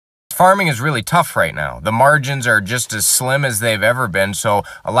farming is really tough right now. The margins are just as slim as they've ever been. So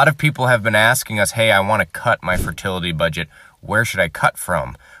a lot of people have been asking us, hey, I want to cut my fertility budget. Where should I cut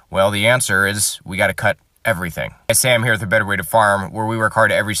from? Well, the answer is we got to cut everything. Hi, Sam here with A Better Way to Farm, where we work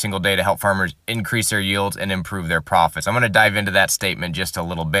hard every single day to help farmers increase their yields and improve their profits. I'm going to dive into that statement just a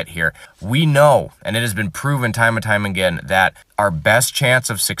little bit here. We know, and it has been proven time and time again, that our best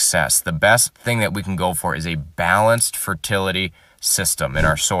chance of success, the best thing that we can go for, is a balanced fertility system in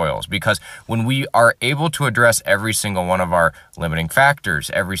our soils, because when we are able to address every single one of our limiting factors,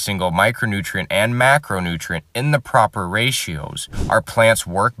 every single micronutrient and macronutrient in the proper ratios, our plants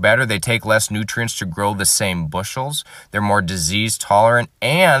work better. They take less nutrients to grow the same bushels. They're more disease tolerant,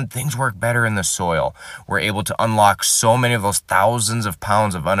 and things work better in the soil. We're able to unlock so many of those thousands of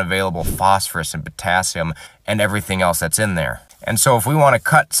pounds of unavailable phosphorus and potassium and everything else that's in there. And so if we want to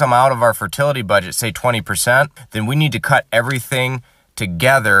cut some out of our fertility budget, say 20%, then we need to cut everything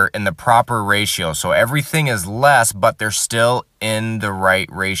together in the proper ratio. So everything is less, but they're still in the right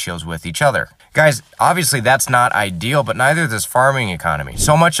ratios with each other. Guys, obviously that's not ideal, but neither is this farming economy.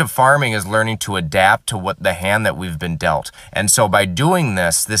 So much of farming is learning to adapt to what the hand that we've been dealt. And so by doing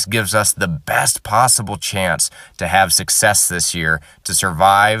this, this gives us the best possible chance to have success this year, to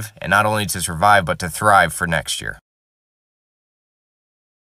survive, and not only to survive, but to thrive for next year.